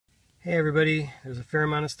Hey everybody, there's a fair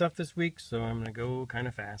amount of stuff this week, so I'm going to go kind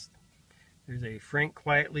of fast. There's a Frank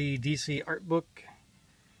Quietly DC art book,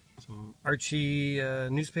 some Archie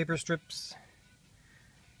newspaper strips,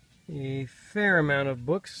 a fair amount of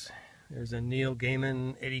books. There's a Neil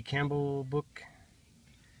Gaiman, Eddie Campbell book.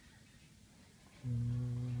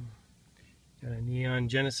 Got a Neon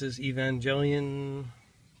Genesis Evangelion,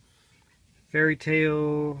 Fairy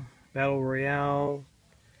Tale, Battle Royale.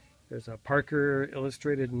 There's a Parker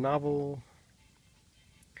illustrated novel.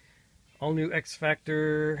 All New X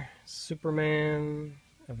Factor, Superman,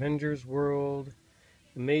 Avengers World,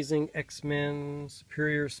 Amazing X-Men,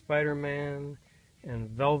 Superior Spider-Man, and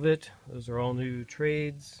Velvet. Those are all new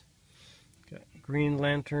trades. Got Green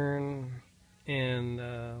Lantern and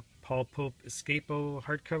Paul Pope Escapo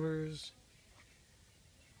hardcovers.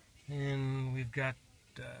 And we've got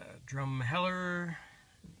Drumheller,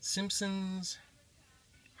 Simpsons,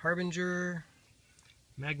 Harbinger,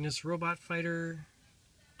 Magnus Robot Fighter,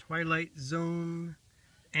 Twilight Zone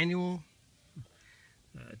Annual,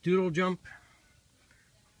 Doodle Jump,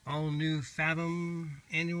 All New Fathom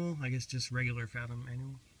Annual, I guess just regular Fathom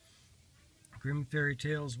Annual, Grim Fairy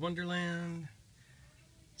Tales Wonderland,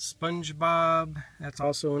 SpongeBob, that's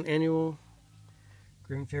also an annual,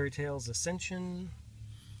 Grim Fairy Tales Ascension,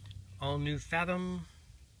 All New Fathom,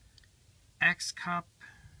 Axe Cop,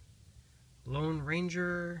 Lone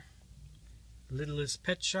Ranger, Littlest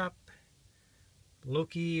Pet Shop,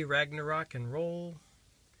 Loki, Ragnarok and Roll,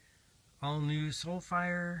 All New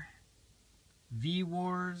Soulfire,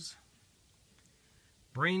 V-Wars,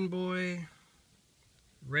 Brain Boy,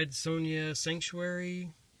 Red Sonja Sanctuary,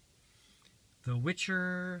 The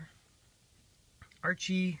Witcher,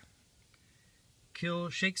 Archie, Kill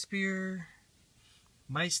Shakespeare,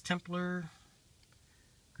 Mice Templar,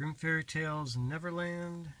 Grim Fairy Tales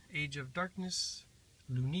Neverland, Age of Darkness,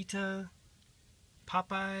 Lunita,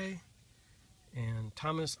 Popeye, and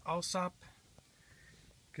Thomas Alsop.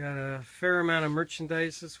 Got a fair amount of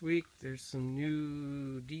merchandise this week. There's some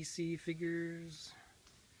new DC figures.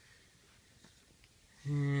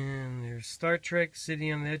 And there's Star Trek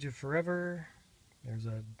City on the Edge of Forever. There's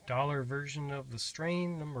a dollar version of The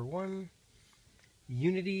Strain, #1.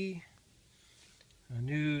 Unity. A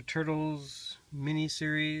new Turtles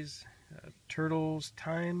miniseries. Turtles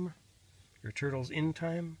Time. Or Turtles in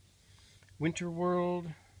Time. Winter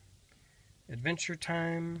World. Adventure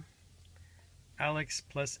Time, Alex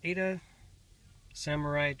plus Ada,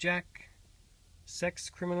 Samurai Jack, Sex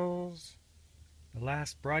Criminals, The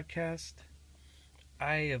Last Broadcast,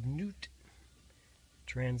 Eye of Newt,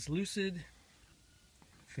 Translucid,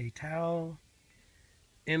 Fatale,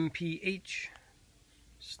 MPH,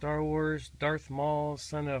 Star Wars Darth Maul,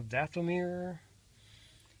 Son of Dathomir,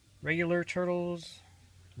 Regular Turtles,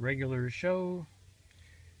 Regular Show,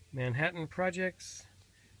 Manhattan Projects,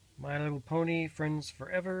 My Little Pony, Friends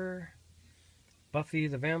Forever, Buffy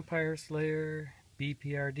the Vampire Slayer,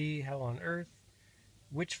 BPRD, Hell on Earth,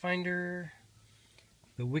 Witchfinder,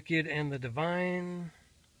 The Wicked and the Divine,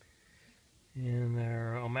 and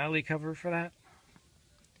our O'Malley cover for that.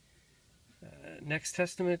 Next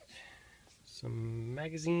Testament, some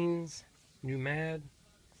magazines, New Mad,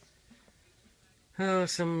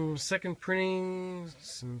 some second printing,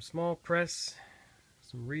 some small press,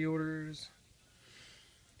 some reorders.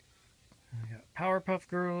 I got Powerpuff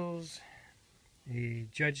Girls, a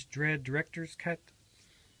Judge Dredd Director's Cut,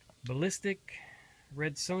 Ballistic,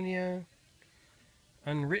 Red Sonja,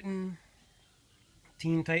 Unwritten,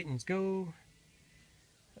 Teen Titans Go,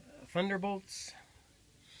 Thunderbolts,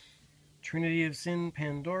 Trinity of Sin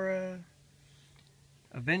Pandora,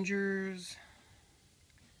 Avengers,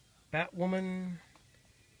 Batwoman,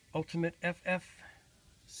 Ultimate FF,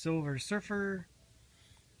 Silver Surfer,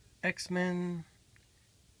 X-Men,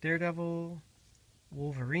 Daredevil,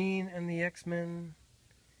 Wolverine and the X-Men,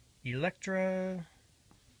 Elektra,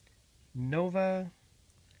 Nova,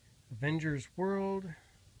 Avengers World,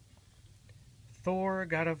 Thor,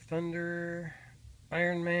 God of Thunder,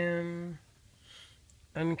 Iron Man,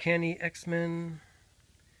 Uncanny X-Men,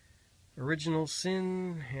 Original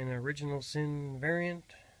Sin and Original Sin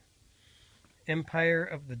variant, Empire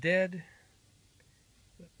of the Dead,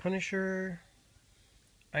 Punisher,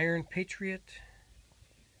 Iron Patriot,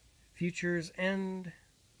 Future's End,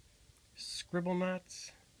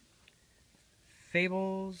 Scribblenauts,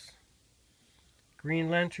 Fables, Green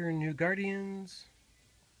Lantern New Guardians,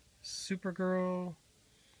 Supergirl,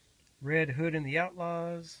 Red Hood and the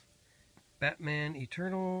Outlaws, Batman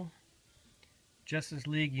Eternal, Justice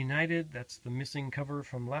League United, that's the missing cover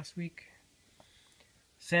from last week,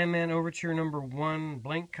 Sandman Overture #1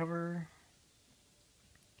 blank cover,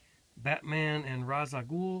 Batman and Ra's al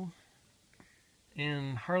Ghul,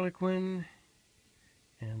 and Harley Quinn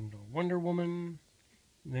and Wonder Woman.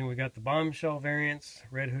 And then we got the Bombshell variants,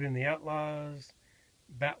 Red Hood and the Outlaws,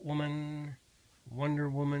 Batwoman, Wonder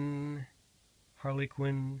Woman, Harley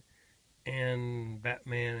Quinn, and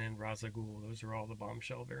Batman and Ra's al Ghul. Those are all the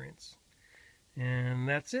Bombshell variants. And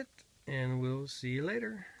that's it, and we'll see you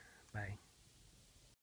later. Bye.